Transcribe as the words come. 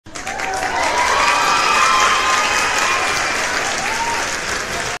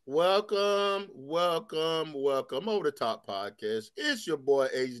welcome over the top podcast. It's your boy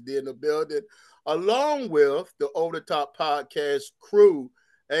HD in the building, along with the over the top podcast crew.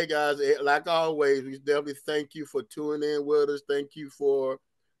 Hey guys, like always, we definitely thank you for tuning in with us. Thank you for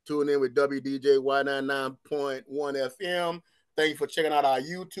tuning in with WDJ Y99.1 FM. Thank you for checking out our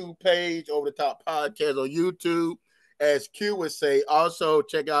YouTube page, over the top podcast on YouTube. As Q would say, also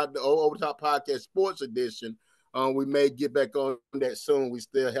check out the over the top podcast sports edition. We may get back on that soon. We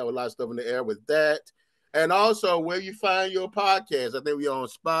still have a lot of stuff in the air with that. And also, where you find your podcast. I think we're on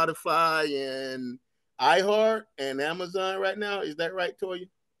Spotify and iHeart and Amazon right now. Is that right, Toya?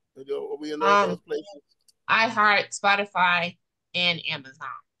 Are we in those Um, places? iHeart, Spotify, and Amazon,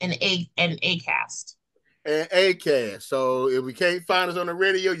 and Acast. And Acast. So if we can't find us on the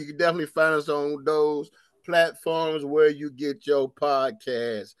radio, you can definitely find us on those platforms where you get your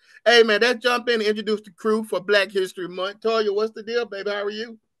podcast. Hey man, let's jump in and introduce the crew for Black History Month. Toya, what's the deal, baby? How are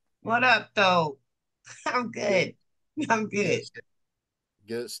you? What up, though? I'm Good, good. I'm good, good.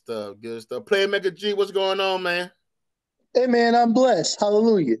 good stuff. Good stuff. Playmaker G, what's going on, man? Hey man, I'm blessed.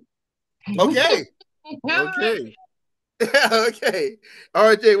 Hallelujah. Okay, All right. okay, okay.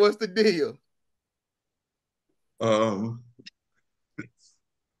 RJ, what's the deal? Um,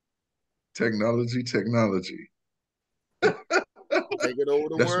 technology. Taking over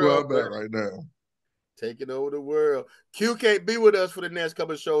the That's where world, I'm bro. at right now. Taking over the world. Q can't be with us for the next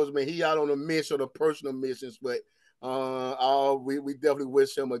couple of shows, man. He out on a mission, on a personal missions, but we definitely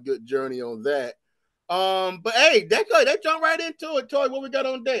wish him a good journey on that. But hey, that jump right into it, Toy. What we got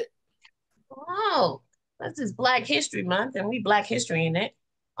on deck? Oh, this is Black History Month, and we Black History in it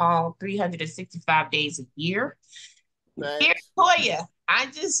all 365 days a year. Here, Thanks. Toya, I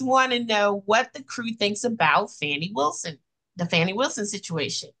just want to know what the crew thinks about Fannie Wilson, the Fannie Wilson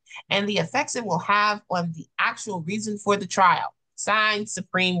situation, and the effects it will have on the actual reason for the trial. Signed,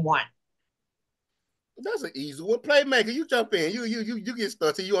 Supreme One. That's an easy one. Playmaker, you jump in. You get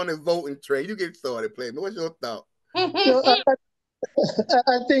started. You on the voting train. You get started, Playmaker. What's your thought? You know,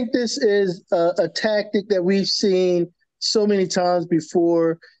 I think this is a tactic that we've seen so many times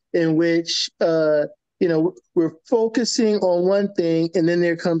before, in which we're focusing on one thing, and then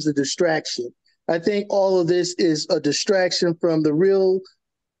there comes a distraction. I think all of this is a distraction from the real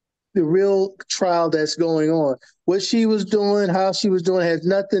trial that's going on. What she was doing, how she was doing, has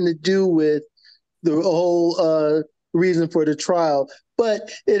nothing to do with the whole reason for the trial.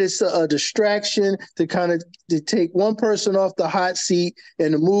 But it is a distraction to kind of to take one person off the hot seat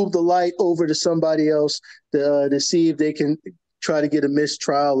and to move the light over to somebody else to see if they can try to get a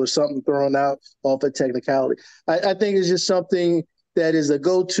mistrial or something thrown out off a technicality. I think it's just something that is a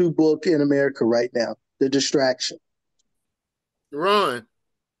go-to book in America right now, the distraction. Ron.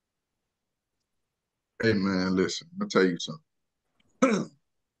 Hey man, listen, I'll tell you something.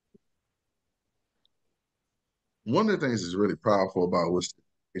 One of the things that's really powerful about what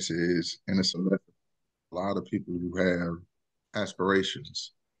this is, and it's a lot of people who have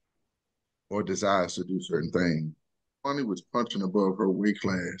aspirations or desires to do certain things. Bonnie was punching above her weight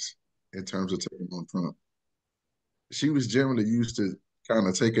class in terms of taking on Trump. She was generally used to kind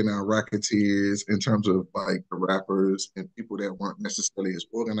of taking out racketeers in terms of like the rappers and people that weren't necessarily as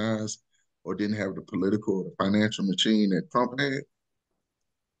organized or didn't have the political or the financial machine that Trump had.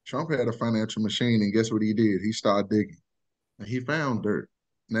 Trump had a financial machine, and guess what he did? He started digging, and he found dirt.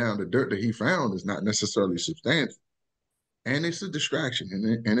 Now, the dirt that he found is not necessarily substantial, and it's a distraction,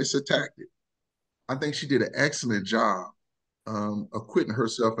 and it's a tactic. I think she did an excellent job acquitting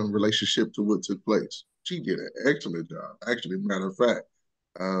herself in relationship to what took place. She did an excellent job. Actually, matter of fact,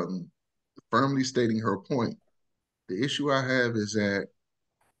 um, firmly stating her point. The issue I have is that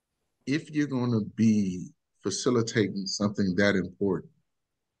if you're going to be facilitating something that important,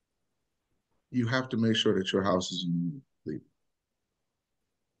 you have to make sure that your house is in order.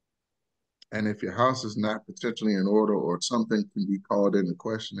 And if your house is not potentially in order or something can be called into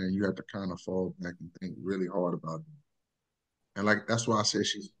question, then you have to kind of fall back and think really hard about it. And like that's why I say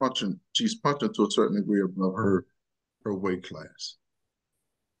she's punching to a certain degree above her weight class.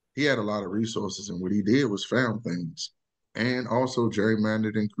 He had a lot of resources, and what he did was found things and also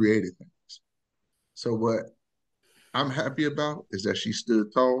gerrymandered and created things. So what I'm happy about is that she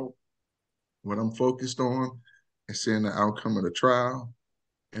stood tall. What I'm focused on is seeing the outcome of the trial,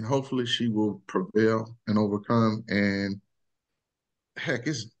 and hopefully she will prevail and overcome. And heck,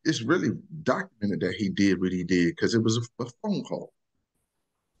 it's really documented that he did what he did because it was a phone call.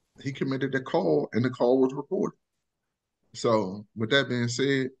 He committed a call, and the call was recorded. So, with that being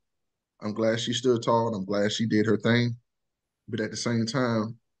said, I'm glad she stood tall and I'm glad she did her thing. But at the same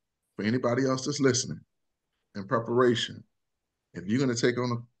time, for anybody else that's listening, in preparation, if you're going to take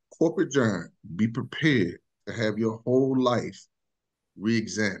on corporate giant, be prepared to have your whole life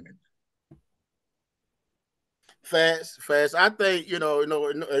re-examined. Fast. I think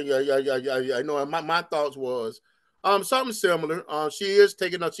my thoughts was, something similar. She is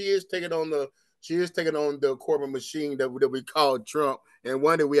taking on the corporate machine that we call Trump. And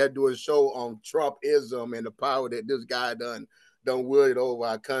one day we had to do a show on Trumpism and the power that this guy done wield over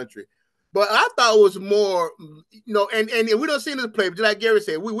our country. But I thought it was more, and we don't see this playbook. Like Gary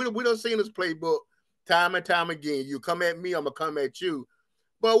said, we don't see this playbook time and time again. You come at me, I'm gonna come at you.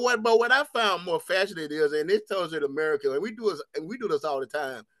 But what I found more fascinating is, and this tells it America, and we do this all the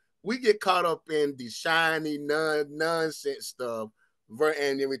time. We get caught up in the shiny nonsense stuff,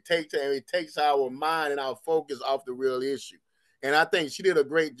 and it takes our mind and our focus off the real issue. And I think she did a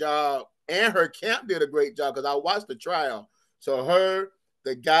great job, and her camp did a great job because I watched the trial. So her,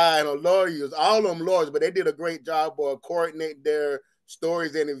 the guy, and her lawyers, all of them lawyers, but they did a great job of coordinating their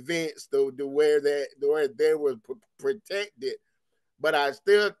stories and events to where they were protected, but I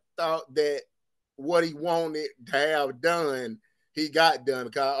still thought that what he wanted to have done, he got done.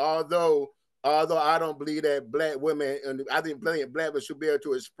 Because although I don't believe that black women, and I think black women should be able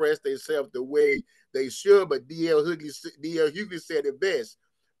to express themselves the way they should, but D.L. Hughley said it best.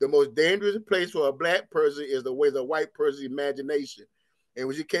 The most dangerous place for a black person is the way the white person's imagination. And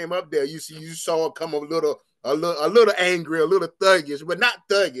when she came up there, you saw her come a little angry, a little thuggish, but not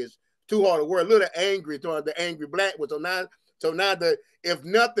thuggish. Too hard a word. A little angry toward the angry black one. So now if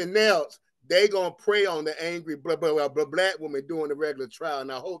nothing else, they gonna prey on the angry black woman doing the regular trial,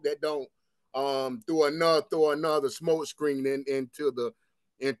 and I hope that don't throw another smoke screen into the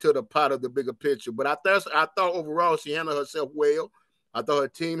pot of the bigger picture. But I thought overall she handled herself well. I thought her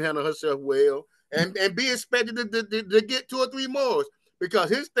team handled herself well, and be expected to get 2 or 3 more, because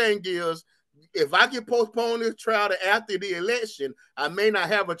his thing is, if I can postpone this trial to after the election, I may not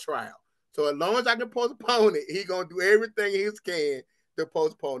have a trial. So as long as I can postpone it, he's gonna do everything he can to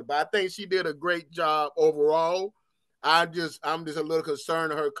postpone it. But I think she did a great job overall. I'm just a little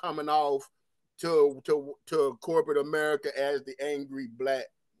concerned of her coming off to corporate America as the angry black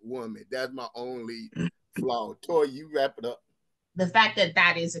woman. That's my only flaw. Tori, you wrap it up. The fact that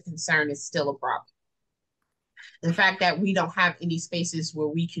that is a concern is still a problem. The fact that we don't have any spaces where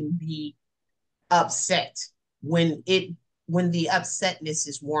we can be upset when the upsetness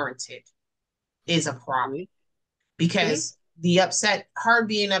is warranted is a problem, because her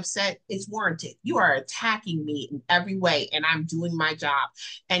being upset is warranted. You are attacking me in every way, and I'm doing my job.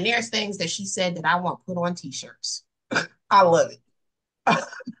 And there's things that she said that I want put on t-shirts. I love it.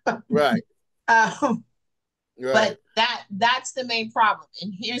 Right. Right. But that's the main problem.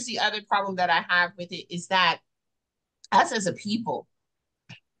 And here's the other problem that I have with it is that us as a people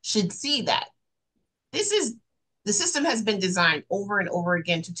should see that the system has been designed over and over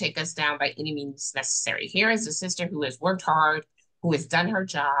again to take us down by any means necessary. Here is a sister who has worked hard, who has done her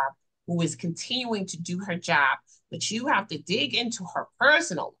job, who is continuing to do her job, but you have to dig into her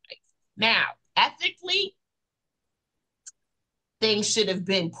personal life. Now, ethically, things should have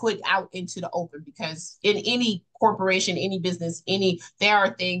been put out into the open, because in any corporation, any business, there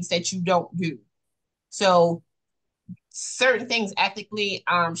are things that you don't do. So certain things ethically,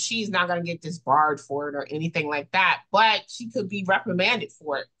 she's not going to get disbarred for it or anything like that, but she could be reprimanded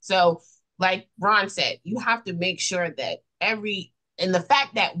for it. So like Ron said, you have to make sure that and the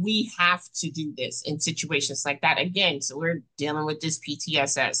fact that we have to do this in situations like that, again, so we're dealing with this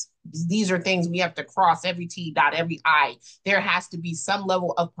PTSS. These are things we have to cross every T, dot every I. There has to be some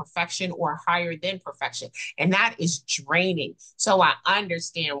level of perfection or higher than perfection. And that is draining. So I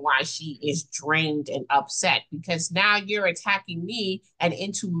understand why she is drained and upset, because now you're attacking me and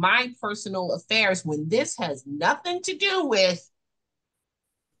into my personal affairs when this has nothing to do with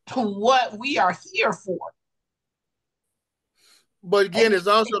what we are here for. But again, it's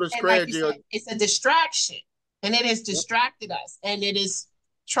also the strategy. Like it's a distraction, and it has distracted us, and it is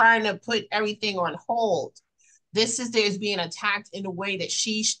trying to put everything on hold. This is being attacked in a way that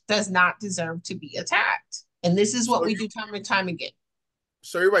she does not deserve to be attacked. And this is what we do time and time again.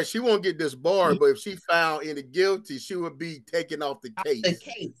 So you're right. She won't get disbarred, but if she found any guilty, she would be taken off the case.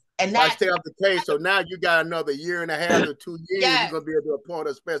 And that's take off the case. So now you got another 1.5 to 2 years. You're gonna be able to appoint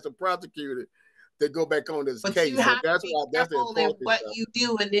a special prosecutor to go back on this case. You have to be careful in what you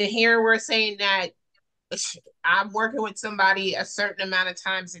do. And then here we're saying that I'm working with somebody a certain amount of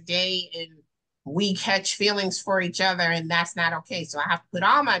times a day, and we catch feelings for each other, and that's not okay. So I have to put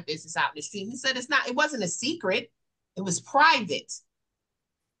all my business out in the street. He said it wasn't a secret. It was private.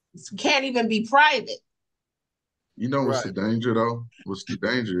 It can't even be private. You know what's the danger, though? What's the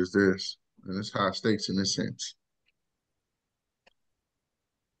danger is this, and it's high stakes in this sense.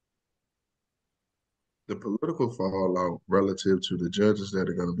 the political fallout relative to the judges that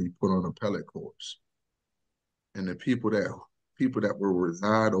are going to be put on appellate courts and the people that will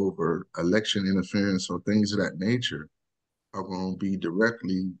reside over election interference or things of that nature are going to be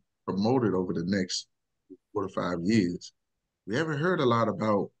directly promoted over the next 4 to 5 years. We haven't heard a lot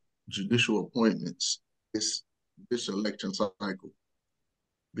about judicial appointments this election cycle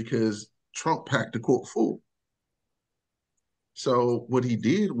because Trump packed the court full. So what he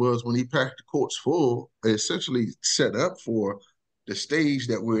did was when he packed the courts full, it essentially set up for the stage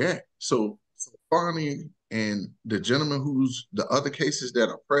that we're at. So Barney and the gentleman who's the other cases that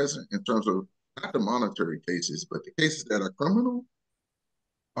are present in terms of not the monetary cases, but the cases that are criminal,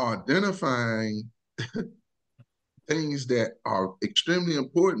 are identifying things that are extremely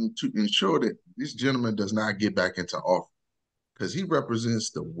important to ensure that this gentleman does not get back into office because he represents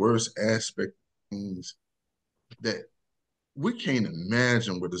the worst aspect of things that we can't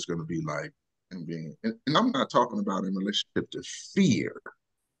imagine what it's going to be like and being. And I'm not talking about in relationship to fear.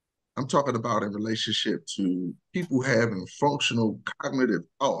 I'm talking about in relationship to people having functional cognitive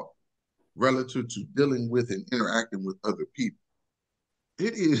thought relative to dealing with and interacting with other people.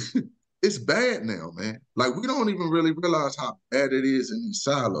 It is, it's bad now, man. Like we don't even really realize how bad it is in these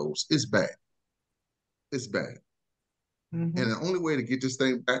silos. It's bad. It's bad. Mm-hmm. And the only way to get this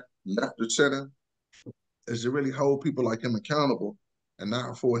thing back left or center is to really hold people like him accountable and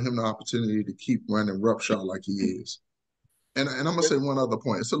not afford him the opportunity to keep running roughshod like he is. And I'm going to say one other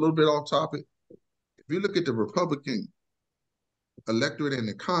point. It's a little bit off topic. If you look at the Republican electorate in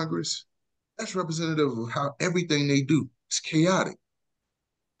the Congress, that's representative of how everything they do. It's chaotic.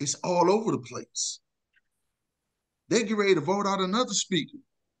 It's all over the place. They get ready to vote out another speaker.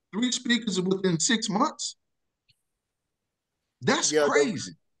 3 speakers within 6 months. That's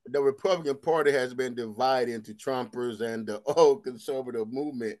crazy. The Republican Party has been divided into Trumpers and the old conservative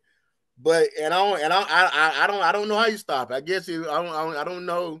movement. But I don't know how you stop. I guess I don't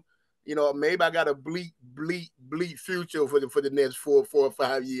know. You know, maybe I got a bleak future for the next 4 or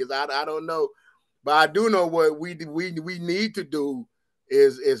 5 years. I don't know, but I do know what we need to do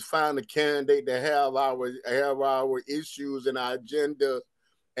is find a candidate that have our issues and our agenda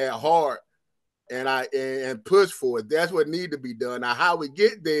at heart, and push for it. That's what need to be done. Now, how we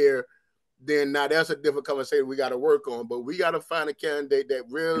get there, then now that's a different conversation we got to work on. But we got to find a candidate that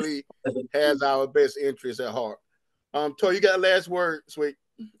really has our best interests at heart. Toy, you got last word, sweet.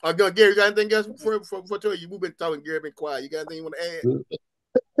 Gary, you got anything else for Toy? We've been talking, Gary, been quiet. You got anything you want to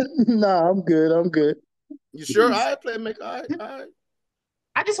add? Nah, I'm good. You sure? All right, Playmaker. All right.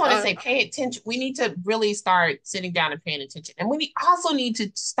 I just want to say, pay attention. We need to really start sitting down and paying attention. And we also need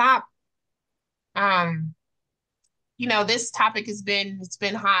to stop. This topic it's been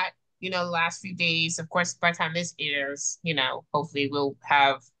hot, the last few days. Of course, by the time this airs, hopefully we'll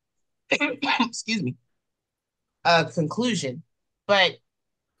have, excuse me, a conclusion. But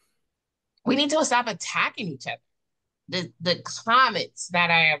we need to stop attacking each other. The comments that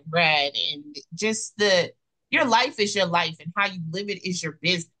I have read and just your life is your life and how you live it is your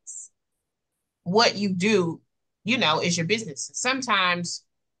business. What you do, is your business. And sometimes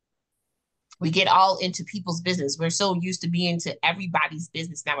we get all into people's business. We're so used to being into everybody's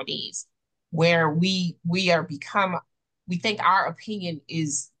business nowadays, where we think our opinion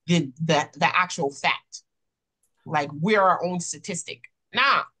is the actual fact. Like we're our own statistic.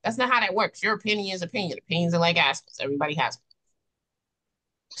 Nah, that's not how that works. Your opinion is opinion. Opinions are like assholes. Everybody has one.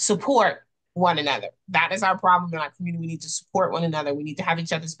 Support one another. That is our problem in our community. We need to support one another. We need to have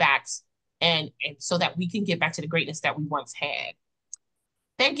each other's backs, and so that we can get back to the greatness that we once had.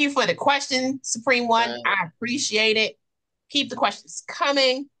 Thank you for the question, Supreme One. I appreciate it. Keep the questions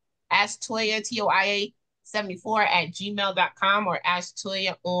coming. Ask Toya, TOIA74 at gmail.com, or ask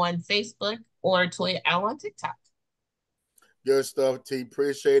Toya on Facebook or Toya L on TikTok. Good stuff, T.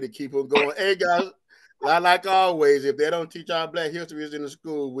 Appreciate it. Keep on going. Hey, guys, like always, if they don't teach our Black histories in the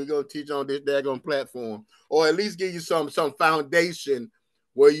school, we're going to teach on this daggone platform, or at least give you some foundation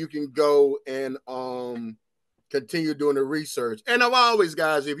where you can go and continue doing the research. And always,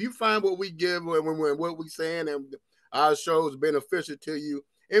 guys, if you find what we give and what we saying and our show is beneficial to you,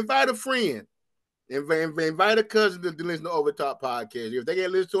 invite a friend. Invite a cousin to listen to Overtop Podcast. If they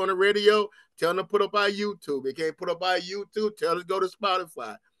can't listen to on the radio, tell them to put up our YouTube. If they can't put up our YouTube, tell them to go to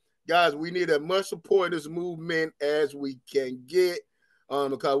Spotify. Guys, we need as much support in this movement as we can get,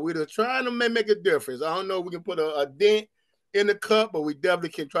 because we're trying to make a difference. I don't know if we can put a dent in the cup, but we definitely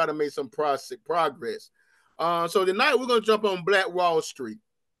can try to make some progress. So tonight we're going to jump on Black Wall Street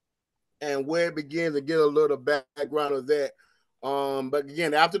and where it begins and get a little background of that. But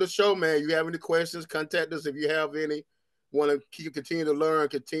again, after the show, man, you have any questions, contact us if you have any. want to continue to learn,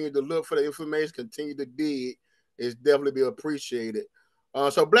 continue to look for the information, continue to dig, is definitely be appreciated.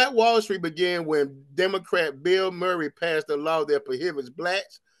 So Black Wall Street began when Democrat Bill Murray passed a law that prohibits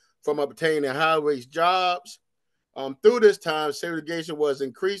blacks from obtaining high-wage jobs. Through this time, segregation was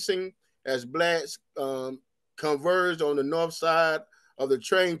increasing as blacks converged on the north side of the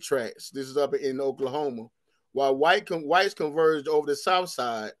train tracks. This is up in Oklahoma, while whites converged over the south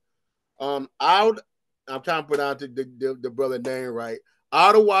side. Out, I'm trying to pronounce the brother name right.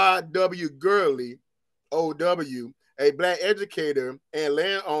 Ottawa W. Gurley, OW, a black educator and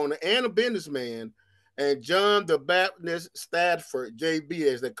landowner and a businessman, and John the Baptist Stadford, JB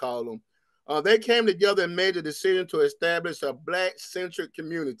as they call him. They came together and made the decision to establish a black-centric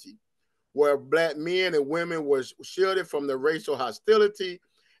community where black men and women were shielded from the racial hostility.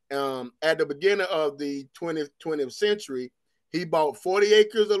 At the beginning of the 20th century, he bought 40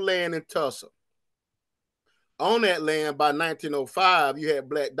 acres of land in Tulsa. On that land by 1905, you had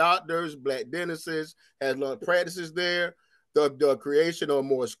black doctors, black dentists, had a lot of practices there. The creation of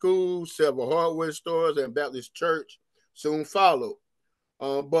more schools, several hardware stores, and Baptist church soon followed.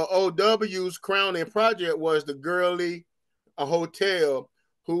 But OW's crowning project was the Gurley Hotel,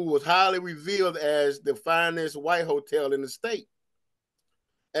 who was highly revealed as the finest white hotel in the state.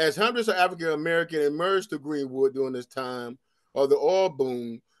 As hundreds of African Americans emerged to Greenwood during this time of the oil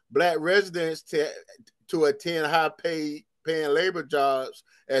boom, black residents to attend high-paying labor jobs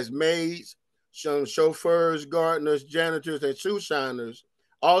as maids, some chauffeurs, gardeners, janitors, and shoe shiners,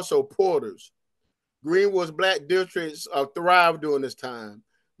 also porters. Greenwood's black districts thrived during this time,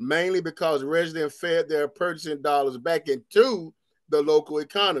 mainly because residents fed their purchasing dollars back into the local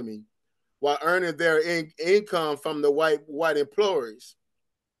economy while earning their income from the white employers.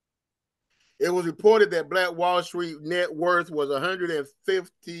 It was reported that Black Wall Street net worth was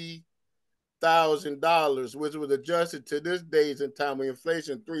 $150,000, which was adjusted to this day's in time of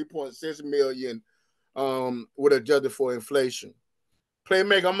inflation, 3.6 million, with adjusted for inflation.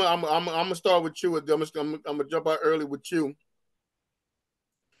 Playmaker, I'm gonna start with you. I'm gonna jump out early with you.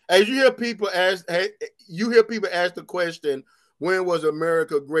 As you hear people ask, the question, when was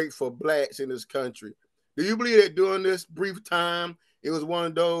America great for blacks in this country? Do you believe that during this brief time, it was one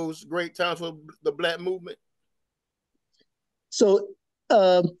of those great times for the black movement? So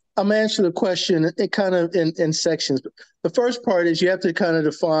I'm answering the question it kind of in sections. The first part is you have to kind of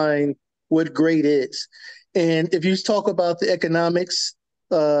define what great is. And if you talk about the economics,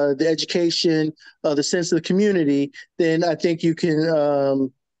 the education, the sense of the community, then I think you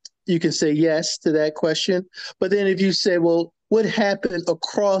can say yes to that question. But then if you say, well, what happened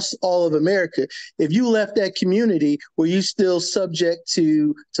across all of America? If you left that community, were you still subject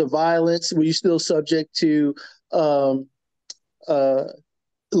to violence? Were you still subject to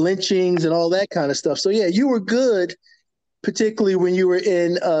lynchings and all that kind of stuff? So yeah, you were good, particularly when you were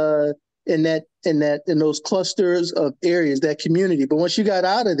in those clusters of areas, that community. But once you got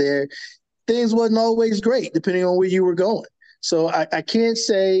out of there, things wasn't always great, depending on where you were going. So I can't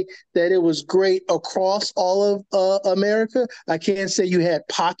say that it was great across all of America. I can't say you had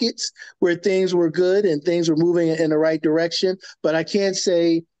pockets where things were good and things were moving in the right direction. But I can't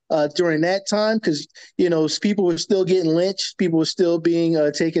say during that time, because people were still getting lynched, people were still being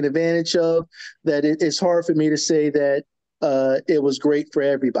taken advantage of. That it's hard for me to say that it was great for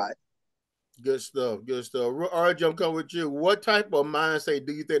everybody. Good stuff. Good stuff. RJ, I'm coming with you. What type of mindset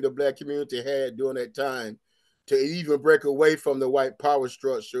do you think the black community had during that time to even break away from the white power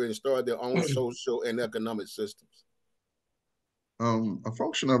structure and start their own social and economic systems? A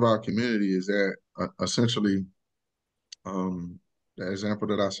function of our community is that essentially, the example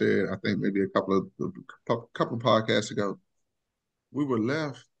that I said, I think maybe a couple of podcasts ago, we were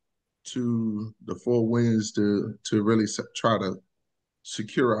left to the four winds to really try to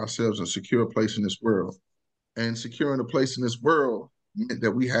secure ourselves and secure a place in this world. And securing a place in this world meant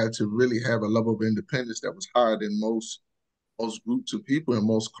that we had to really have a level of independence that was higher than most groups of people in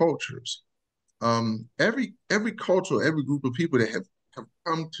most cultures. Every culture, every group of people that have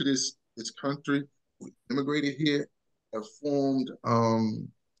come to this country, immigrated here, have formed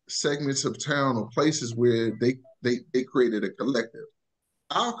segments of town or places where they created a collective.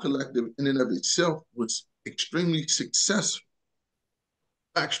 Our collective in and of itself was extremely successful.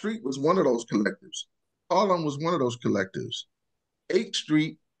 Backstreet was one of those collectives. Harlem was one of those collectives. 8th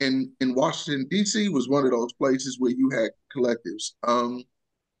Street in Washington, D.C. was one of those places where you had collectives.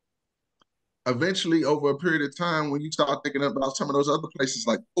 Eventually, over a period of time, when you start thinking about some of those other places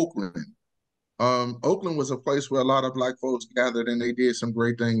like Oakland, Oakland was a place where a lot of black folks gathered and they did some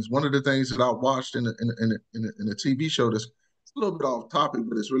great things. One of the things that I watched in a TV show that's a little bit off topic,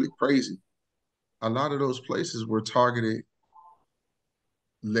 but it's really crazy. a lot of those places were targeted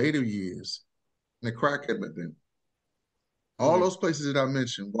later years in the crack epidemic. All those places that I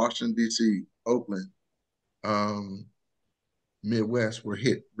mentioned, Washington, D.C., Oakland, Midwest, were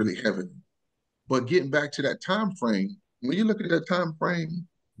hit really heavily. But getting back to that time frame, when you look at that time frame,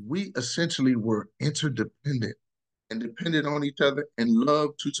 we essentially were interdependent and depended on each other and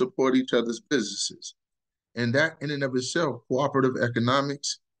loved to support each other's businesses. And that in and of itself, cooperative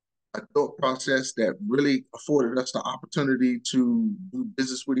economics, a thought process that really afforded us the opportunity to do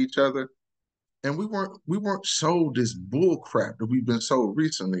business with each other. And we weren't sold this bull crap that we've been sold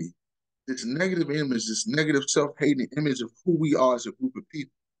recently, this negative image, this negative self-hating image of who we are as a group of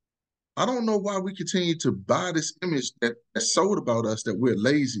people. I don't know why we continue to buy this image that's sold about us, that we're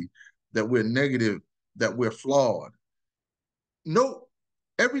lazy, that we're negative, that we're flawed. No,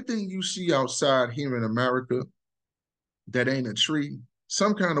 everything you see outside here in America that ain't a tree,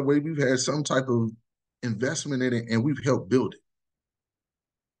 some kind of way we've had some type of investment in it and we've helped build it.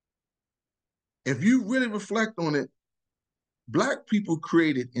 If you really reflect on it, Black people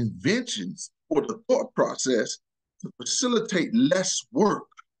created inventions for the thought process to facilitate less work.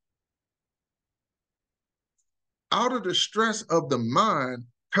 Out of the stress of the mind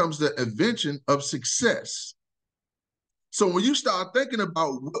comes the invention of success. So when you start thinking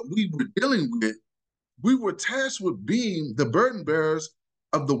about what we were dealing with, we were tasked with being the burden bearers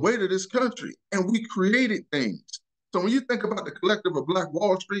of the weight of this country, and we created things. So when you think about the collective of Black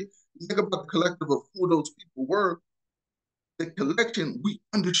Wall Street, you think about the collective of who those people were, the collection we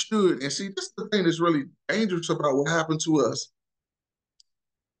understood. And see, this is the thing that's really dangerous about what happened to us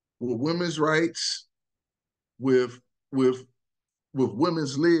with women's rights, with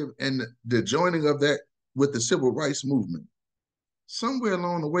women's live, and the joining of that with the civil rights movement. Somewhere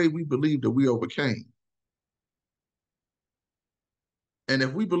along the way, we believed that we overcame. And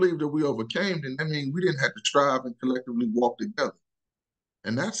if we believed that we overcame, then that means we didn't have to strive and collectively walk together.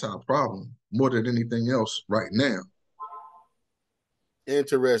 And that's our problem more than anything else right now.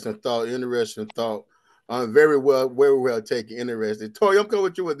 Interesting thought. Interesting thought. Very well taken. Interesting. Tori, I'm coming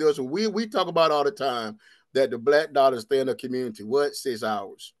with you with this. We talk about all the time that the Black daughters stay in the community. What, 6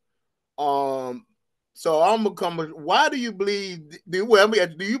 hours? So I'm gonna come with, why do you believe? Do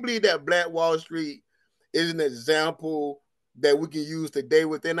you believe that Black Wall Street is an example that we can use today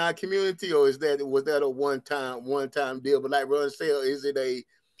within our community, or was that a one time deal? But like Ron said, is it a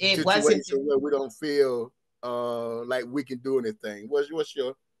situation where we don't feel like we can do anything? What's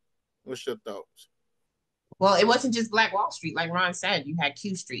your thoughts? Well, it wasn't just Black Wall Street, like Ron said. You had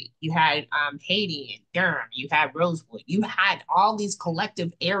Q Street, you had Haiti and Durham, you had Rosewood, you had all these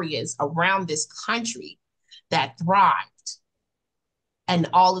collective areas around this country that thrived, and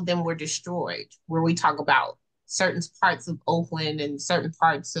all of them were destroyed. Where we talk about certain parts of Oakland and certain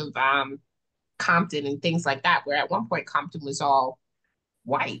parts of Compton and things like that, where at one point Compton was all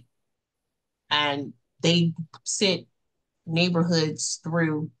white, and they sent neighborhoods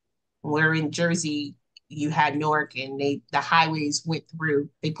through. Where in Jersey you had Newark, and the highways went through.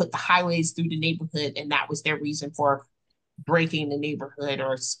 They put the highways through the neighborhood, and that was their reason for breaking the neighborhood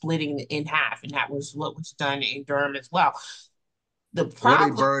or splitting it in half. And that was what was done in Durham as well. The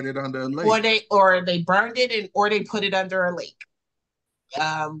problem, or they burned it under a lake, or they burned it, or they put it under a lake.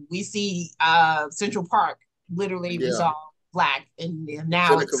 We see Central Park literally was all Black, and now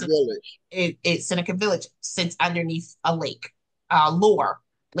Seneca Village. It's Seneca Village sits underneath a lake,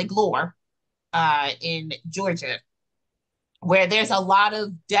 Lake Lore, in Georgia, where there's a lot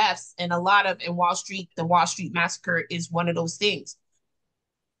of deaths and Wall Street. The Wall Street Massacre is one of those things.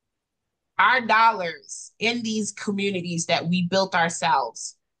 Our dollars in these communities that we built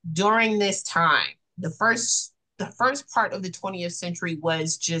ourselves during this time, the first part of the 20th century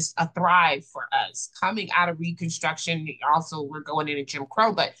was just a thrive for us. Coming out of Reconstruction, also we're going into Jim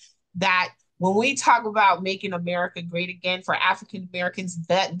Crow, but that when we talk about making America great again for African Americans,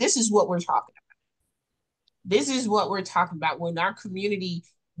 that this is what we're talking about. This is what we're talking about when our community,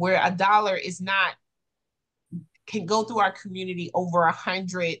 where a dollar is not, can go through our community over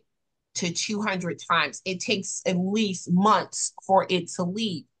 100 to 200 times. It takes at least months for it to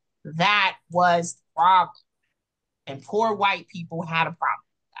leave. That was the problem. And poor white people had a problem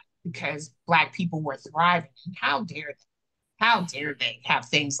with that because Black people were thriving. And how dare they? How dare they have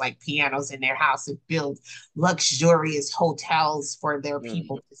things like pianos in their house and build luxurious hotels for their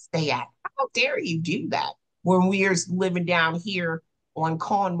people to stay at? How dare you do that when we're living down here on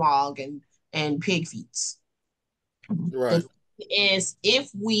Cornwall and pig feet? Right. The thing is, if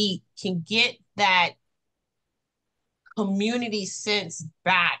we can get that community sense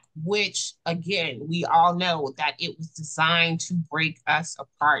back, which again, we all know that it was designed to break us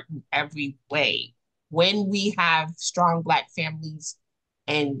apart in every way. When we have strong Black families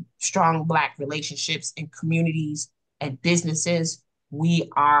and strong Black relationships and communities and businesses, we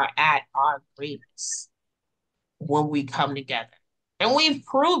are at our greatest when we come together. And we've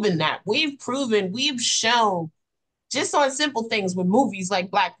proven that. We've shown just on simple things with movies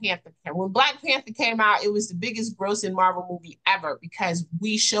like Black Panther. When Black Panther came out, it was the biggest grossing Marvel movie ever because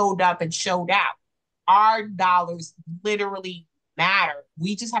we showed up and showed out. Our dollars literally matter.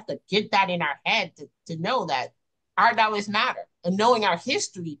 We just have to get that in our head to know that our dollars matter. And knowing our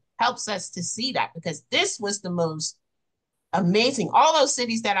history helps us to see that because this was the most amazing. All those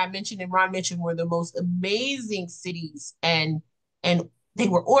cities that I mentioned and Ron mentioned were the most amazing cities and they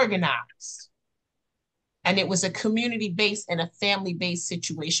were organized. And it was a community-based and a family-based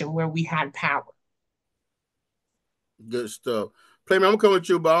situation where we had power. Good stuff. Playman, I'm coming with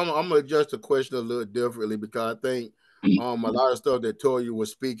you, but I'm gonna adjust the question a little differently because I think a lot of stuff that Toya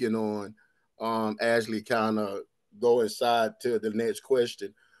was speaking on actually kind of go inside to the next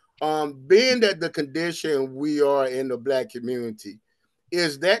question. Being that the condition we are in the Black community,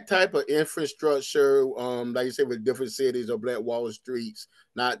 is that type of infrastructure, like you said, with different cities or Black Wall Streets,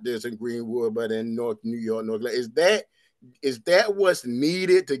 not just in Greenwood, but in North New York, is that what's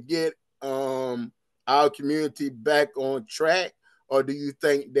needed to get our community back on track, or do you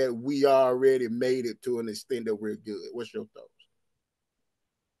think that we already made it to an extent that we're good? What's your thoughts?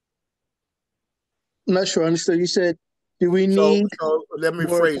 I'm not sure I understood. You said, do we So, need so let me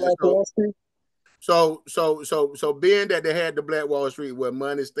more phrase it. Black Wall Street? So being that they had the Black Wall Street where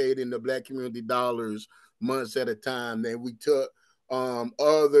money stayed in the Black community dollars months at a time, then we took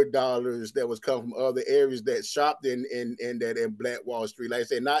other dollars that was coming from other areas that shopped in that in Black Wall Street. Like I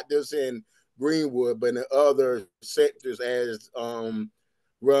said, not just in Greenwood, but in other sectors as Ron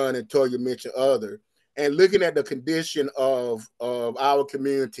and Toya mentioned other. And looking at the condition of our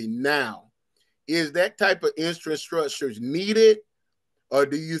community now, is that type of infrastructure needed? Or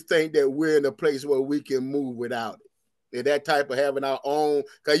do you think that we're in a place where we can move without it? And that type of having our own,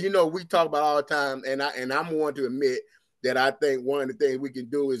 because we talk about all the time, and I'm one to admit that I think one of the things we can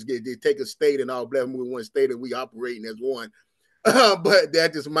do is take a state and all Black move one state and we operating as one. But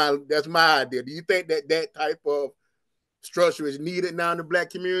that's my idea. Do you think that type of structure is needed now in the Black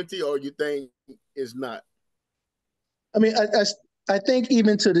community, or you think it's not? I mean, I think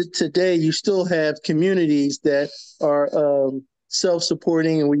even today, you still have communities that are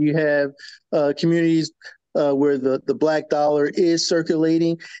self-supporting, and when you have communities where the Black dollar is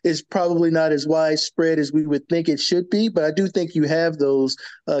circulating, it's probably not as widespread as we would think it should be. But I do think you have those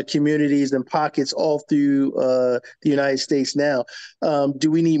communities and pockets all through the United States now.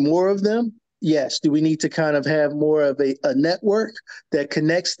 Do we need more of them? Yes. Do we need to kind of have more of a network that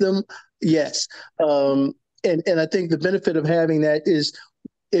connects them? Yes. And I think the benefit of having that is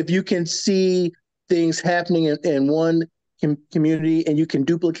if you can see things happening in one community and you can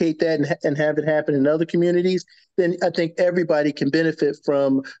duplicate that and have it happen in other communities, then I think everybody can benefit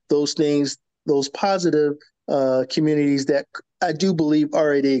from those things, those positive communities that I do believe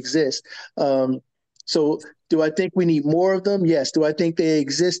already exist. So do I think we need more of them? Yes. Do I think they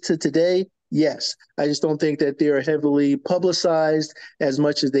exist to today? Yes. I just don't think that they are heavily publicized as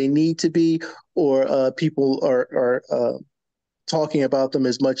much as they need to be, or people are talking about them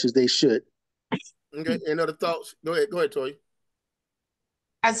as much as they should. Okay. Any other thoughts? Go ahead, Toy.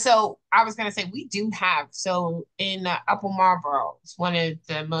 And so I was going to say, we do have, so in Upper Marlboro, it's one of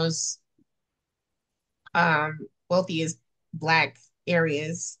the most wealthiest Black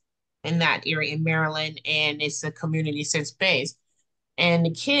areas in that area in Maryland, and it's a community sense based. And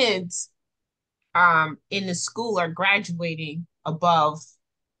the kids in the school are graduating above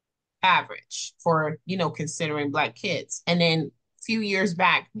average for, considering Black kids. And then a few years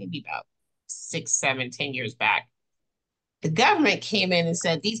back, maybe about 6, 7, 10 years back, the government came in and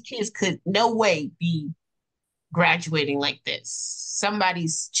said these kids could no way be graduating like this.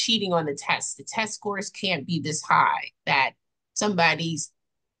 Somebody's cheating on the test. The test scores can't be this high that somebody's,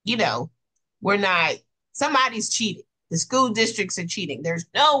 somebody's cheating. The school districts are cheating. There's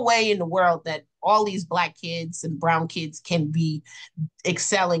no way in the world that all these Black kids and brown kids can be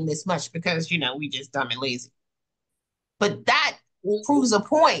excelling this much because, we just dumb and lazy. But that proves a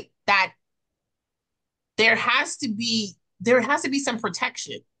point that there has to be some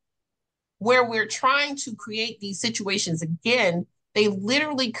protection where we're trying to create these situations again. They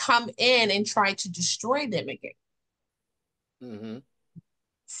literally come in and try to destroy them again. Mm-hmm.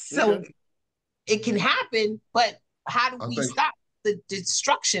 So okay. It can happen, but how do we stop the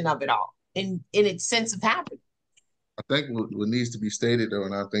destruction of it all in its sense of happening? I think what needs to be stated though,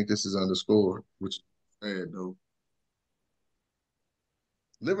 and I think this is underscored, which is sad though.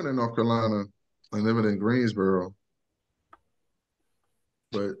 Living in North Carolina and living in Greensboro,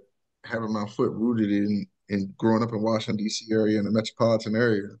 but having my foot rooted in growing up in Washington, D.C. area in the metropolitan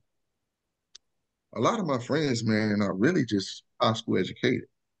area, a lot of my friends, man, are really just high school educated,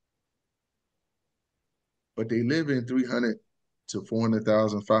 but they live in 300 to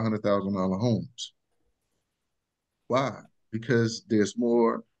 400,000, $500,000 homes. Why? Because there's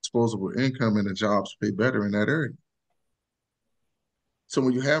more disposable income and the jobs pay better in that area. So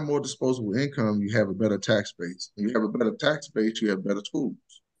when you have more disposable income, you have a better tax base. When you have a better tax base, you have better schools.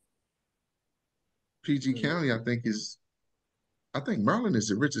 PG County, I think Maryland is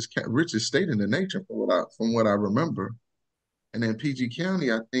the richest state in the nation from what I remember. And then PG County,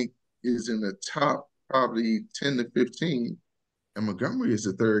 I think, is in the top probably 10 to 15. And Montgomery is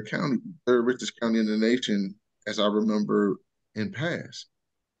the third richest county in the nation, as I remember in past.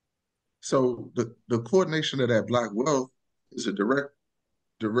 So the coordination of that Black wealth is a direct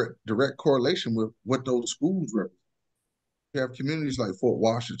correlation with what those schools represent. You have communities like Fort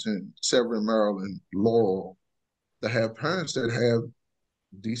Washington, Severn, Maryland, Laurel, that have parents that have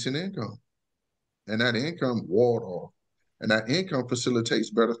decent income, and that income walled off, and that income facilitates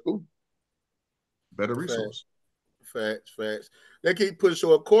better school, better resource. Facts. They keep pushing.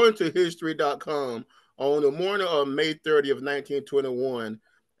 So according to history.com, on the morning of May 30th, 1921,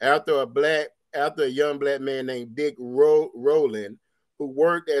 after a young black man named Dick Rowland, who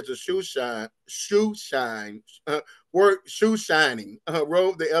worked as a shoe shining,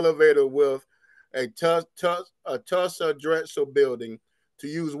 rode the elevator with a Tulsa Drexel building to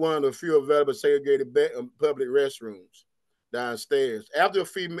use one of the few available segregated public restrooms downstairs. After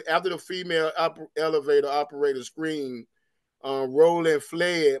the female elevator operator screamed, Roland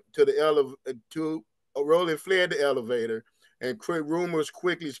fled Roland fled the elevator, and rumors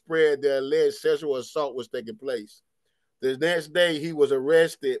quickly spread that alleged sexual assault was taking place. The next day, he was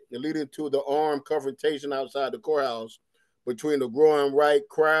arrested, leading to the armed confrontation outside the courthouse between the growing right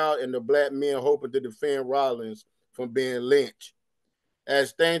crowd and the black men hoping to defend Rollins from being lynched.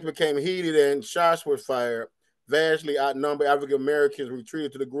 As things became heated and shots were fired, vastly outnumbered African Americans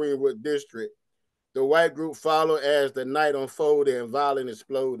retreated to the Greenwood district. The white group followed as the night unfolded and violence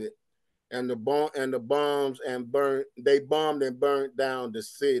exploded, and the bombs and burned. They bombed and burned down the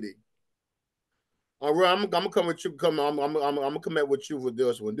city. All right, I'm gonna come with you. I'm gonna come back with you with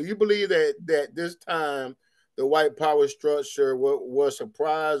this one. Do you believe that this time the white power structure was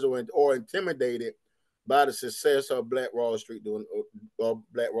surprised or intimidated by the success of Black Wall Street or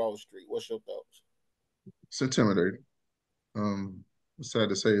Black Wall Street? What's your thoughts? It's intimidating. It's sad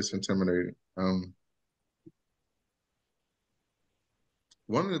to say it's intimidating.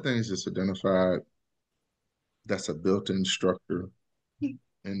 One of the things that's identified that's a built-in structure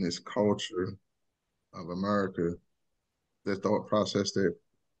in this culture of America, the thought process that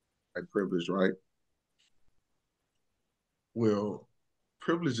like privilege, right? Well,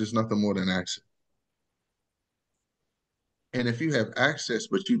 privilege is nothing more than access. And if you have access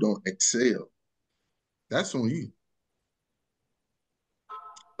but you don't excel, that's on you.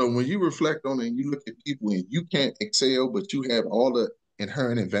 So when you reflect on it and you look at people and you can't excel, but you have all the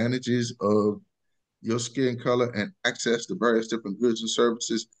inherent advantages of your skin color and access to various different goods and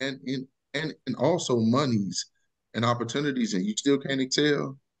services and also monies and opportunities, and you still can't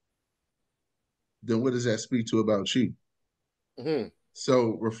excel, then what does that speak to about you? Mm-hmm.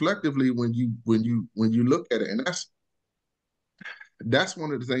 So reflectively, when you look at it, and that's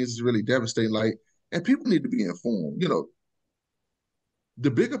one of the things that's really devastating. Like, and people need to be informed. The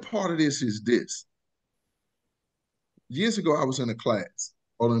bigger part of this is this. Years ago, I was in a class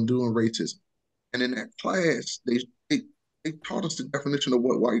on doing racism, and in that class, they taught us the definition of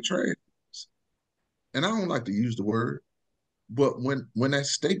what white trash is. And I don't like to use the word, but when that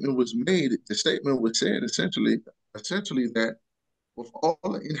statement was made, the statement was said essentially that with all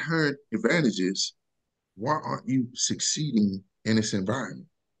the inherent advantages, why aren't you succeeding in this environment?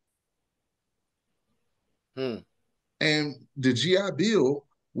 And the GI Bill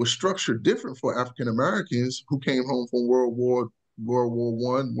was structured different for African Americans who came home from World War I, World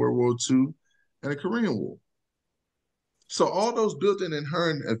War II, and the Korean War. So all those built-in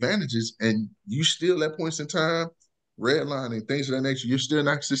inherent advantages, and you still at points in time, redlining, things of that nature, you're still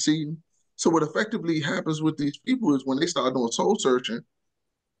not succeeding. So what effectively happens with these people is when they start doing soul searching,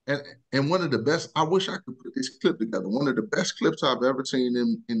 and one of the best, I wish I could put this clip together. One of the best clips I've ever seen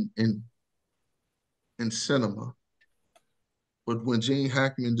in cinema. But when Gene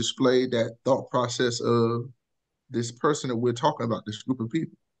Hackman displayed that thought process of this person that we're talking about, this group of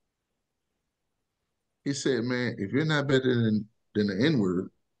people, He said, man, if you're not better than the N-word,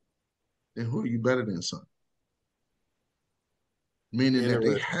 then who are you better than, son? Meaning that they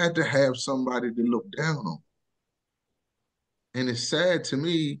Interesting. had to have somebody to look down on. And it's sad to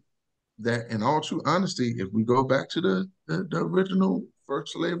me that, in all true honesty, if we go back to the original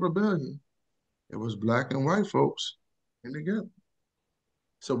first slave rebellion, it was black and white folks in together.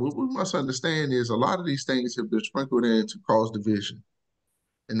 So what we must understand is a lot of these things have been sprinkled in to cause division.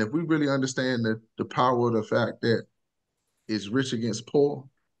 And if we really understand the power of the fact that it's rich against poor,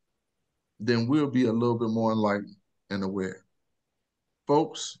 then we'll be a little bit more enlightened and aware.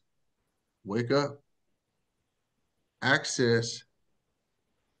 Folks, wake up. Access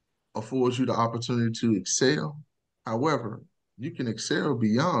affords you the opportunity to excel. However, you can excel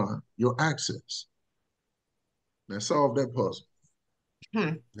beyond your access. Now solve that puzzle.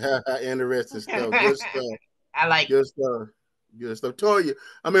 Interesting stuff. Good stuff. I like Good stuff. Good stuff. Toya,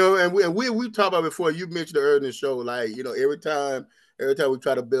 I mean, and we talked about before. You mentioned earlier in the show, like every time we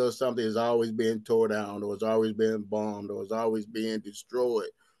try to build something, it's always being torn down, or it's always being bombed, or it's always being destroyed.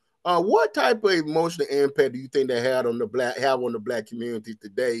 What type of emotional impact do you think they had on the black community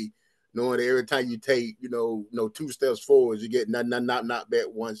today? Knowing that every time you take, two steps forward, you get not back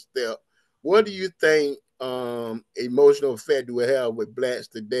one step. What do you think emotional effect do we have with blacks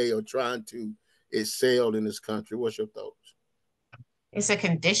today or trying to excel in this country? What's your thoughts? it's a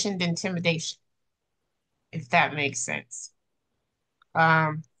conditioned intimidation, if that makes sense.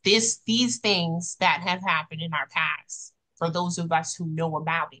 These things that have happened in our past, for those of us who know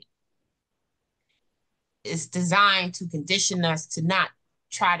about it, is designed to condition us to not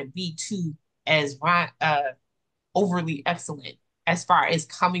try to be too as overly excellent as far as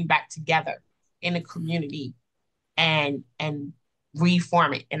coming back together in a community and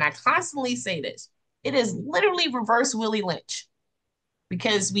reform it. And I constantly say this: it is literally reverse Willie Lynch,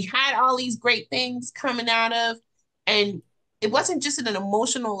 because we had all these great things coming out of, and it wasn't just an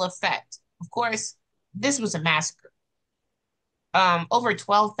emotional effect. Of course, this was a massacre. Over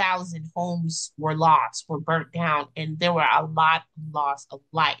 12,000 homes were lost, were burnt down, and there were a lot of loss of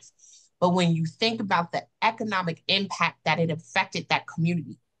life. But when you think about the economic impact that it affected that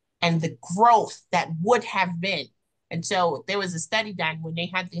community and the growth that would have been. And so there was a study done when they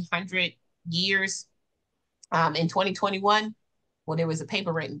had the 100 years in 2021. Well, there was a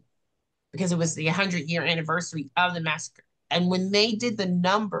paper written because it was the 100-year anniversary of the massacre. And when they did the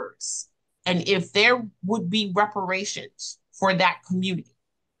numbers, and if there would be reparations for that community,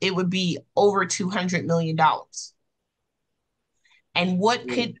 it would be over $200 million. And what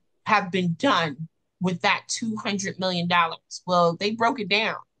could have been done with that $200 million? Well, they broke it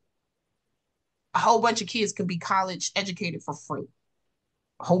down. A whole bunch of kids could be college educated for free.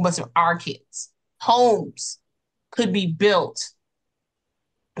 A whole bunch of our kids. Homes could be built.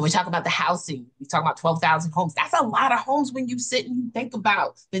 And we talk about the housing. We talk about 12,000 homes. That's a lot of homes when you sit and you think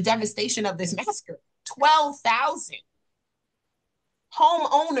about the devastation of this massacre. 12,000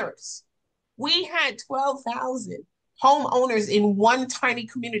 homeowners. We had 12,000 homeowners in one tiny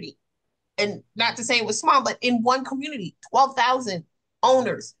community. And not to say it was small, but in one community, 12,000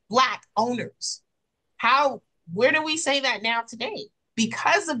 owners, Black owners. Where do we say that now today?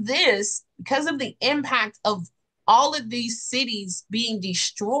 Because of this, because of the impact of all of these cities being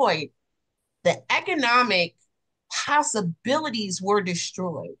destroyed, the economic possibilities were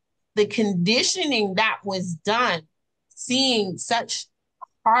destroyed. The conditioning that was done, seeing such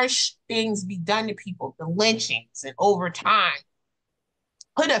harsh things be done to people, the lynchings, and over time,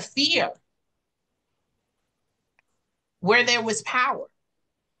 put a fear where there was power.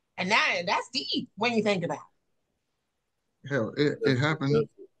 And that's deep when you think about it. Hell, it happened.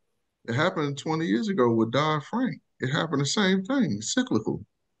 It happened 20 years ago with Dodd-Frank. It happened the same thing, cyclical.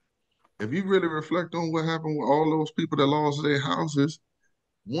 If you really reflect on what happened with all those people that lost their houses,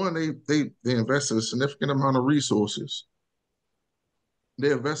 one, they invested a significant amount of resources.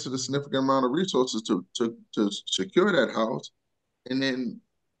 They invested a significant amount of resources to secure that house. And then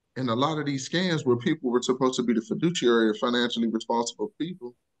in a lot of these scams where people were supposed to be the fiduciary of financially responsible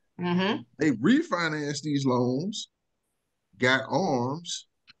people, they refinanced these loans, got arms,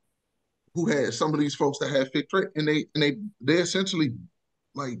 who had some of these folks that had fixed rate, and they essentially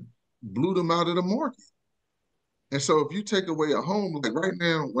like blew them out of the market. And so if you take away a home, like right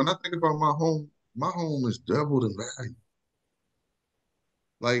now, when I think about my home is doubled in value.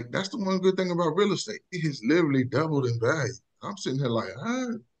 Like that's the one good thing about real estate. It has literally doubled in value. I'm sitting here like,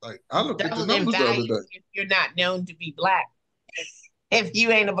 huh? Like I looked at the Doubled in numbers the other value day. if you're not known to be Black. If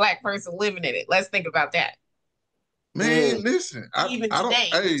you ain't a Black person living in it, let's think about that. Man, listen, Even I don't. today,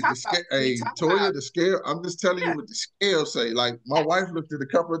 Hey, we hey, talk Toya, about the scale. I'm just telling you yeah, what the scale say. Like my yeah, wife looked at a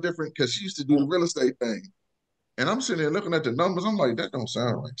couple of different because she used to do the real estate thing, and I'm sitting there looking at the numbers. I'm like, that don't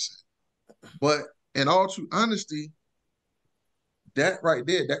sound right. But in all true honesty, that right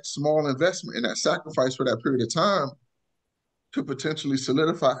there, that small investment and that sacrifice for that period of time could potentially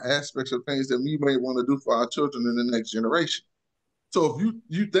solidify aspects of things that we may want to do for our children in the next generation. So if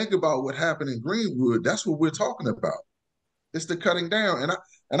you think about what happened in Greenwood, that's what we're talking about. It's the cutting down.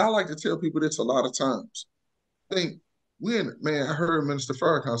 And I like to tell people this a lot of times. I think man, I heard Minister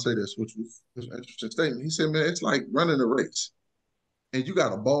Farrakhan say this, which was an interesting statement. He said, man, it's like running a race. And you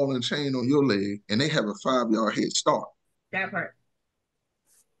got a ball and chain on your leg, and they have a 5-yard head start. that part.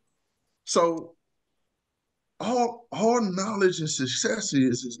 So all knowledge and success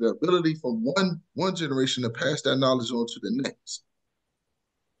is the ability from one generation to pass that knowledge on to the next.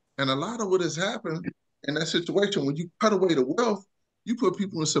 And a lot of what has happened in that situation, when you cut away the wealth, you put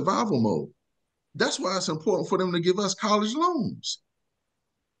people in survival mode. That's why it's important for them to give us college loans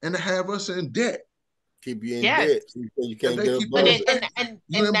and to have us in debt. Keep you in Yes, debt. You If can't they get keep you but above in it. debt,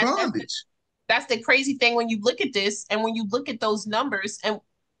 you in bondage. that's the crazy thing when you look at this and when you look at those numbers and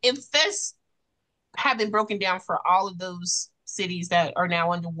if this have been broken down for all of those cities that are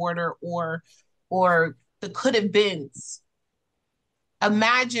now underwater or the could have beens.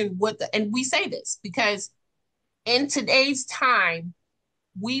 Imagine what the and we say this because in today's time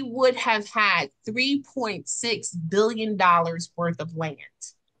we would have had $3.6 billion worth of land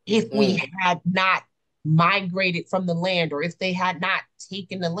if we Mm. had not migrated from the land or if they had not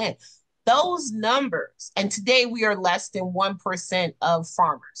taken the land. Those numbers, and today we are less than 1% of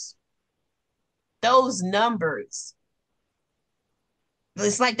farmers. Those numbers,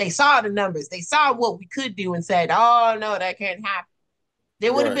 it's like they saw the numbers. They saw what we could do and said, oh, no, that can't happen.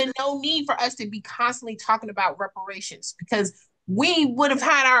 There would have Right. been no need for us to be constantly talking about reparations because we would have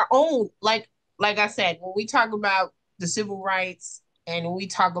had our own, like I said, when we talk about the civil rights and when we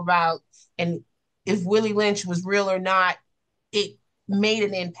talk about and if Willie Lynch was real or not, it made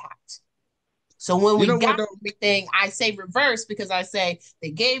an impact. So when You we know got what though? everything, I say reverse because I say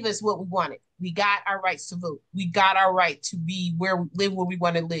they gave us what we wanted. We got our rights to vote. We got our right to be live where we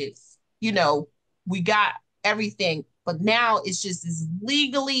want to live. You know, we got everything, but now it's just is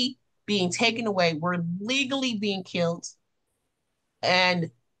legally being taken away. We're legally being killed, and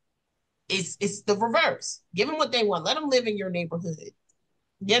it's the reverse. Give them what they want. Let them live in your neighborhood.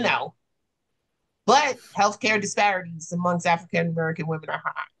 You know, but healthcare disparities amongst African American women are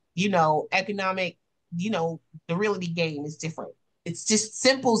high. You know, economic, the reality game is different. It's just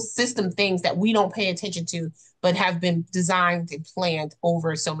simple system things that we don't pay attention to, but have been designed and planned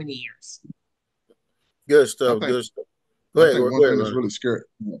over so many years. Good I stuff. think Good stuff. Go I ahead. think Go one ahead, thing that's Ronnie. really scary.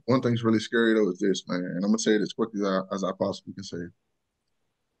 One thing's really scary though is this, man. And I'm gonna say it as quick as I possibly can say it.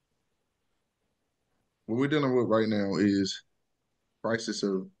 What we're dealing with right now is crisis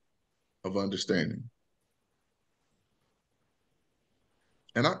of understanding.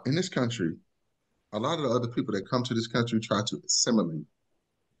 And in this country, a lot of the other people that come to this country try to assimilate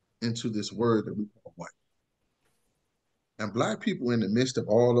into this word that we call white. And black people in the midst of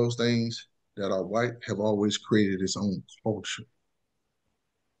all those things that are white have always created its own culture.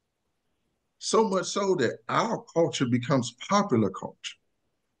 So much so that our culture becomes popular culture.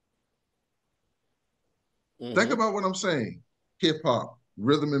 Think Mm-hmm. about what I'm saying. Hip hop,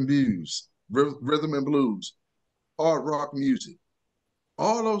 rhythm and blues, hard rock music,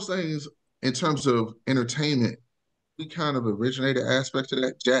 all those things in terms of entertainment, we kind of originated aspects of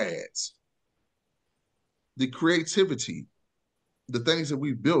that. Jazz, the creativity, the things that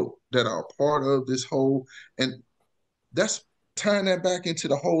we built that are part of this whole, and that's tying that back into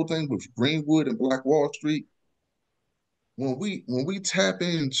the whole thing with Greenwood and Black Wall Street. When we tap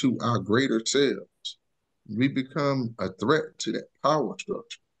into our greater selves, we become a threat to that power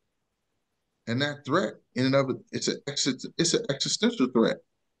structure. And that threat in and of it, it's an existential threat.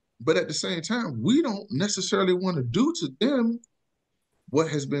 But at the same time, we don't necessarily want to do to them what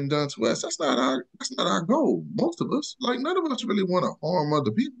has been done to us. That's not our goal. Most of us, like none of us really want to harm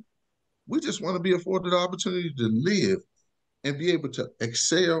other people. We just want to be afforded the opportunity to live and be able to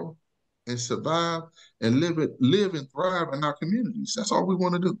excel and survive and live and thrive in our communities. That's all we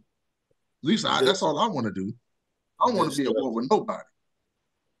want to do. At least Good. that's all I want to do. I don't want Good to be at stuff. war with nobody.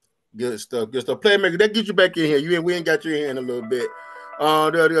 Good stuff. Good stuff. Playmaker, that get you back in here. We ain't got you in here in a little bit.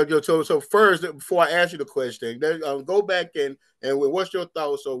 So first, before I ask you the question, go back and what's your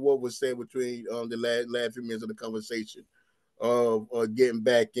thoughts on what was said between the last few minutes of the conversation of getting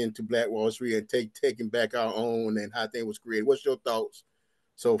back into Black Wall Street and taking back our own and how things was created. What's your thoughts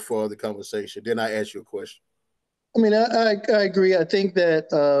so far the conversation? Then I ask you a question. I mean, I agree. I think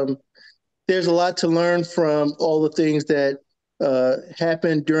that there's a lot to learn from all the things that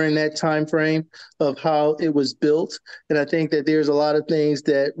happened during that time frame of how it was built, and I think that there's a lot of things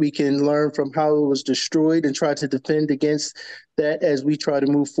that we can learn from how it was destroyed and try to defend against that as we try to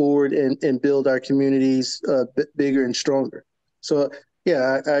move forward and build our communities bigger and stronger. So,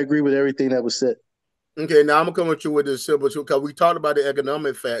 yeah, I agree with everything that was said. Okay, now I'm gonna come with you with this simple too, because we talked about the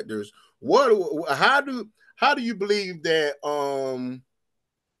economic factors. How do you believe that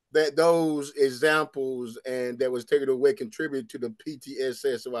that those examples and that was taken away contribute to the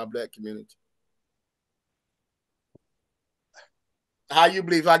PTSS of our Black community? How you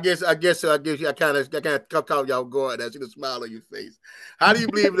believe? I kind of caught y'all guard. I see the smile on your face. How do you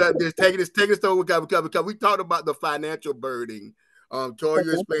believe that this taking this over because we talked about the financial burden.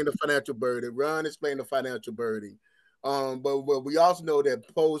 Toya explained the financial burden. Ron explained the financial burden. But we also know that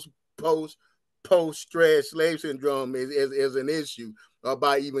post stress slave syndrome is an issue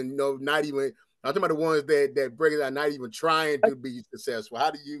about even not even. I'm talking about the ones that break it out, not even trying to be successful.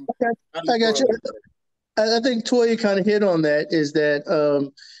 How do you I got you. correlate that? I think Toya kind of hit on that is that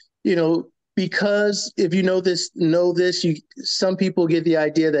you know, because if you know this, you some people get the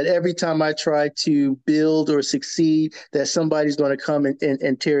idea that every time I try to build or succeed, that somebody's going to come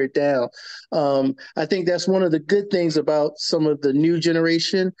and tear it down. I think that's one of the good things about some of the new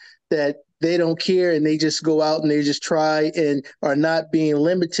generation, that they don't care and they just go out and they just try and are not being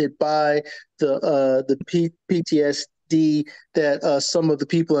limited by the PTSD that some of the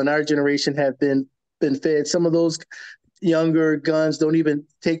people in our generation have been fed. Some of those younger guns don't even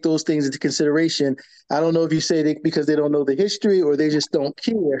take those things into consideration. I don't know if you say it because they don't know the history or they just don't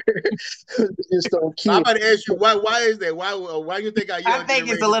care. They just don't I'm care. about to ask you why is that? Why you think our I young think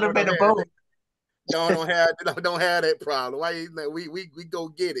it's a generation little bit of both. don't have that problem? Why you think we go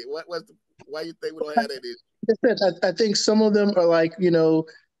get it? Why you think we don't have that issue? I think some of them are like,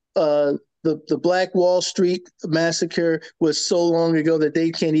 uh, the Black Wall Street massacre was so long ago that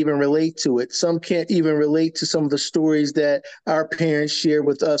they can't even relate to it. Some can't even relate to some of the stories that our parents shared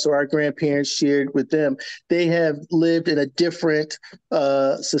with us or our grandparents shared with them. They have lived in a different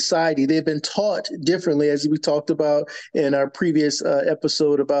society. They've been taught differently, as we talked about in our previous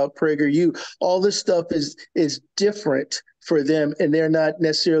episode about PragerU. All this stuff is different for them, and they're not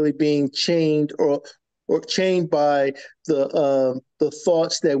necessarily being chained or chained by the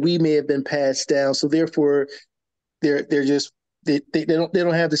thoughts that we may have been passed down. So therefore, they're just they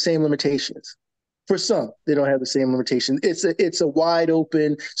don't have the same limitations. For some, they don't have the same limitations. It's a wide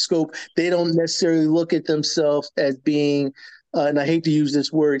open scope. They don't necessarily look at themselves as being, and I hate to use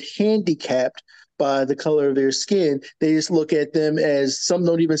this word, handicapped by the color of their skin. They just look at them as, some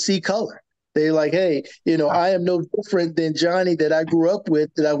don't even see color. They're like, hey, I am no different than Johnny that I grew up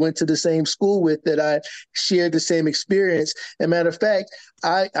with, that I went to the same school with, that I shared the same experience. And matter of fact,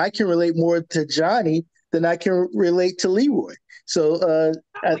 I can relate more to Johnny than I can relate to Leroy. So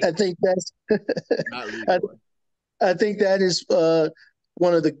I think that's Not I, Leroy. I think that is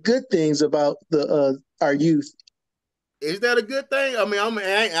one of the good things about the our youth. Is that a good thing? I mean,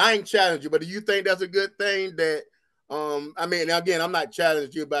 I ain't challenged you, but do you think that's a good thing? That I mean, again, I'm not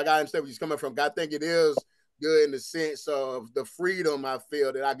challenging you, but I understand where you're coming from. I think it is good in the sense of the freedom I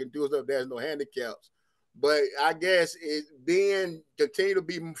feel that I can do stuff. There's no handicaps, but I guess it being continue to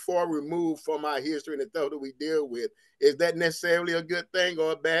be far removed from our history and the stuff that we deal with. Is that necessarily a good thing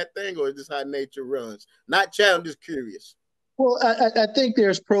or a bad thing, or is this how nature runs? Not challenged, just curious. Well, I think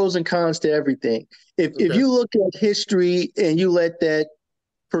there's pros and cons to everything. If Okay. you look at history and you let that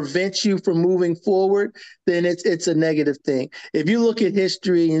prevent you from moving forward, then it's a negative thing. If you look at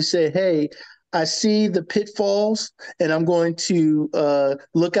history and say, hey, I see the pitfalls and I'm going to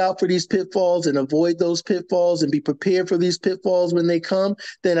look out for these pitfalls and avoid those pitfalls and be prepared for these pitfalls when they come,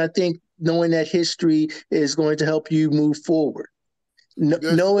 then I think knowing that history is going to help you move forward.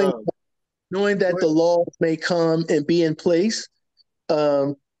 Good Knowing stuff. that the laws may come and be in place.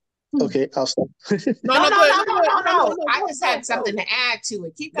 Um, okay, I'll stop. No, No, no, no, go ahead. no, No, no, go ahead. no, No, no, no. no, I go, just go, had something go. to add to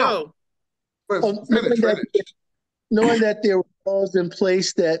it. Keep going. Go. Knowing Finish, that finish. knowing that there were laws in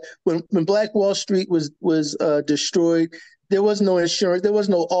place that when Black Wall Street was destroyed, there was no insurance, there was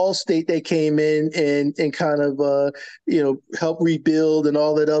no Allstate that came in and kind of help rebuild and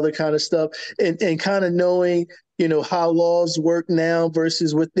all that other kind of stuff, and kind of knowing how laws work now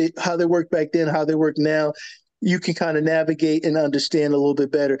versus how they work back then, how they work now. you can kind of navigate and understand a little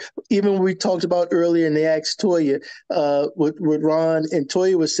bit better. Even when we talked about earlier, and they asked Toya, what Ron and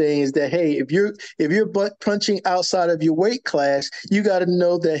Toya was saying is that, hey, if you're butt punching outside of your weight class, you got to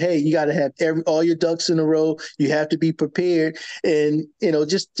know that, hey, you got to have all your ducks in a row. You have to be prepared, and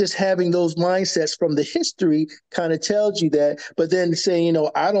just having those mindsets from the history kind of tells you that. But then saying,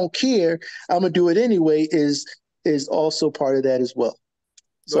 I don't care, I'm gonna do it anyway is also part of that as well. Go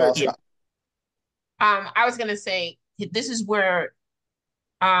So ahead, I'll T. stop. I was gonna say this is where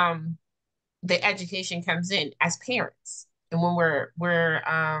the education comes in as parents, and when we're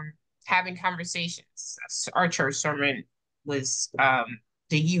having conversations. Our church sermon was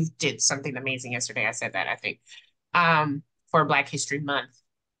the youth did something amazing yesterday. I said that, I think, for Black History Month.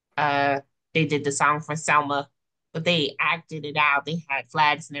 They did the song for Selma, but they acted it out. They had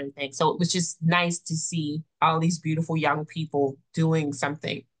flags and everything, so it was just nice to see all these beautiful young people doing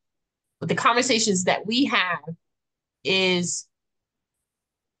something. But the conversations that we have is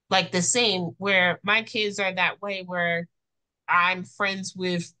like the same, where my kids are that way, where I'm friends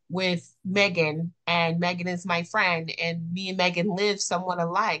with Megan, and Megan is my friend, and me and Megan live somewhat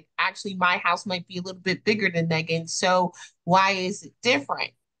alike. Actually, my house might be a little bit bigger than Megan, so why is it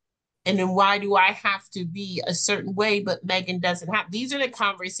different? And then why do I have to be a certain way, but Megan doesn't have? These are the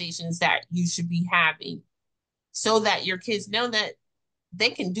conversations that you should be having, so that your kids know that they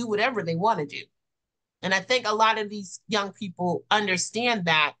can do whatever they want to do. And I think a lot of these young people understand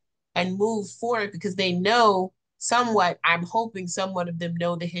that and move forward because they know somewhat, I'm hoping somewhat of them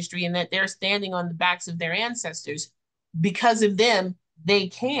know the history, and that they're standing on the backs of their ancestors. Because of them, they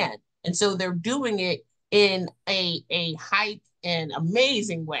can. And so they're doing it in a hype and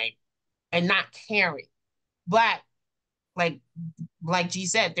amazing way and not caring. But like like G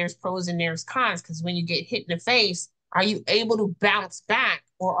said, there's pros and there's cons, because when you get hit in the face, are you able to bounce back,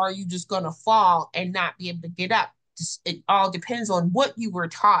 or are you just going to fall and not be able to get up? Just, it all depends on what you were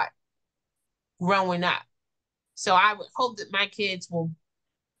taught growing up. So I would hope that my kids will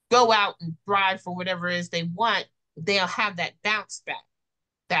go out and thrive for whatever it is they want. They'll have that bounce back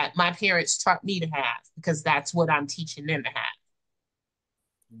that my parents taught me to have, because that's what I'm teaching them to have.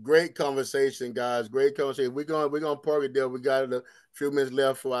 Great conversation, guys. Great conversation. We're gonna park it there. We got a few minutes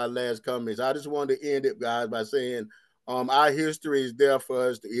left for our last comments. I just wanted to end it, guys, by saying our history is there for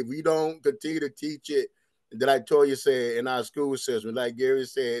us. If we don't continue to teach it, that like Toya said, in our school system, like Gary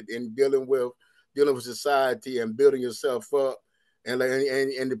said, in dealing with society and building yourself up, and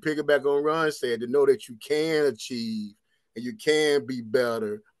to piggyback on Ron said, to know that you can achieve and you can be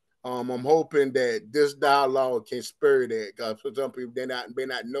better. I'm hoping that this dialogue can spur that, because for some people they may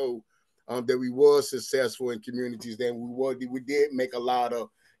not know that we were successful in communities, that we did make a lot of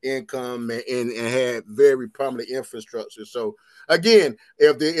income, and had very prominent infrastructure. So again,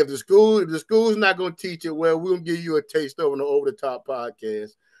 if the school is not going to teach it well, we'll give you a taste over the Over the Top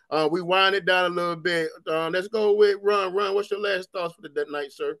podcast. We wind it down a little bit. Let's go with Ron. Ron, what's your last thoughts for that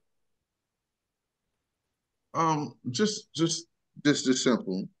night, sir? Just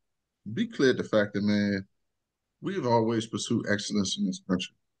simple. Be clear the fact that, man, we've always pursued excellence in this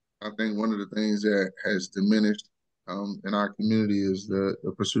country. I think one of the things that has diminished in our community is the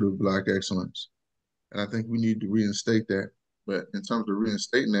pursuit of Black excellence. And I think we need to reinstate that. But in terms of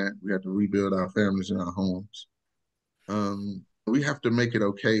reinstating that, we have to rebuild our families and our homes. We have to make it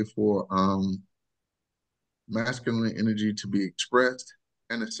okay for masculine energy to be expressed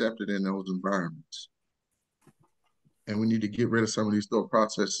and accepted in those environments. And we need to get rid of some of these thought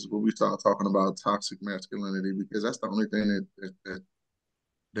processes where we start talking about toxic masculinity, because that's the only thing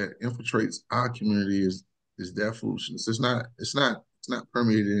that infiltrates our community is that foolishness. It's not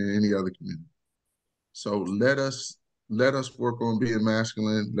permeated in any other community. So let us work on being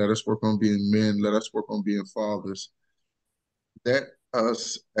masculine. Let us work on being men. Let us work on being fathers. Let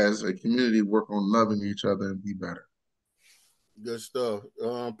us as a community work on loving each other and be better. Good stuff.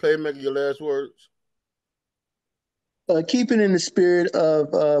 Playmaker, your last words. Keeping in the spirit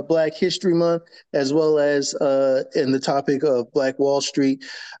of Black History Month, as well as in the topic of Black Wall Street,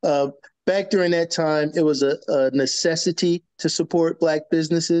 back during that time, it was a necessity to support Black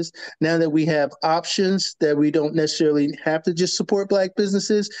businesses. Now that we have options, that we don't necessarily have to just support Black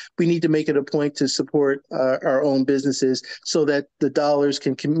businesses, we need to make it a point to support our own businesses, so that the dollars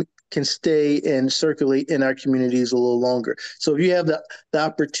can stay and circulate in our communities a little longer. So if you have the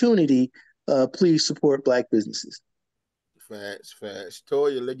opportunity, please support Black businesses. Facts.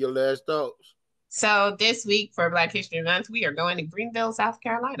 Toya, your last thoughts. So this week for Black History Month, we are going to Greenville, South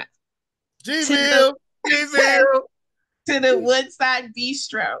Carolina, to the Gville. Gville. to the Woodside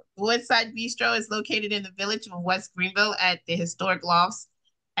Bistro. The Woodside Bistro is located in the village of West Greenville at the historic lofts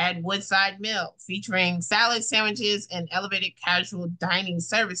at Woodside Mill, featuring salad sandwiches and elevated casual dining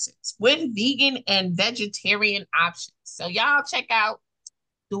services with vegan and vegetarian options. So y'all check out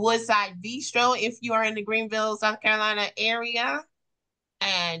the Woodside Bistro if you are in the Greenville, South Carolina area.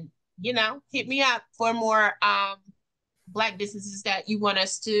 And, hit me up for more Black businesses that you want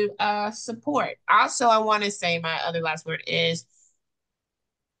us to support. Also, I want to say my other last word is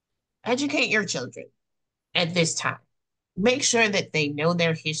educate your children at this time. Make sure that they know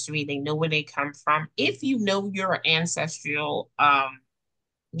their history, they know where they come from. If you know your ancestral,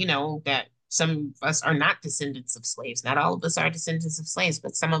 that some of us are not descendants of slaves. Not all of us are descendants of slaves,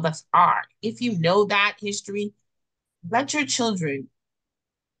 but some of us are. If you know that history, let your children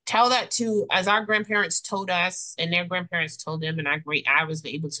tell that to, as our grandparents told us and their grandparents told them, and I was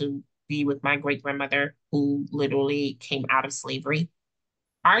able to be with my great grandmother who literally came out of slavery.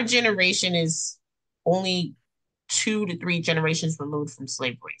 Our generation is only 2 to 3 generations removed from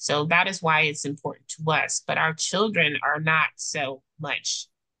slavery. So that is why it's important to us. But our children are not so much.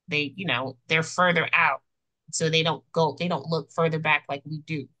 They're further out. So they don't look further back like we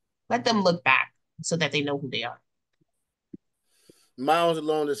do. Let them look back so that they know who they are. Miles,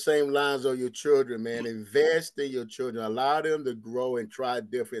 along the same lines of your children, man. Invest in your children. Allow them to grow and try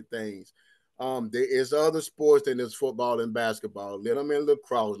different things. There is other sports than this football and basketball. Let them in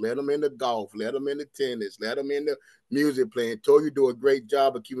lacrosse. Let them in the golf. Let them in the tennis. Let them in the music playing. Told you do a great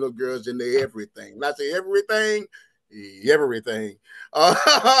job of keeping those girls into everything. Not say everything, everything.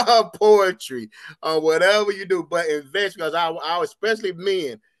 Poetry, whatever you do, but invest because I especially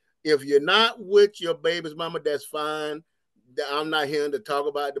men. If you're not with your baby's mama, that's fine. I'm not here to talk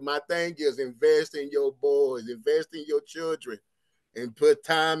about it. My thing is invest in your boys, invest in your children, and put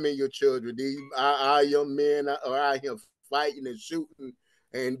time in your children. These our young men are out here fighting and shooting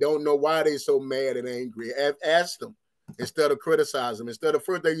and don't know why they so mad and angry. Ask them instead of criticize them. Instead of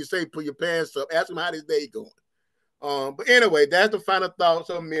first thing you say, put your pants up. Ask them how this day going. But anyway, that's the final thoughts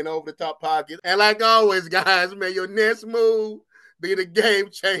of Men Over the Top Pocket. And like always, guys, may your next move be the game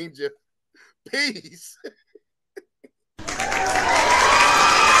changer. Peace.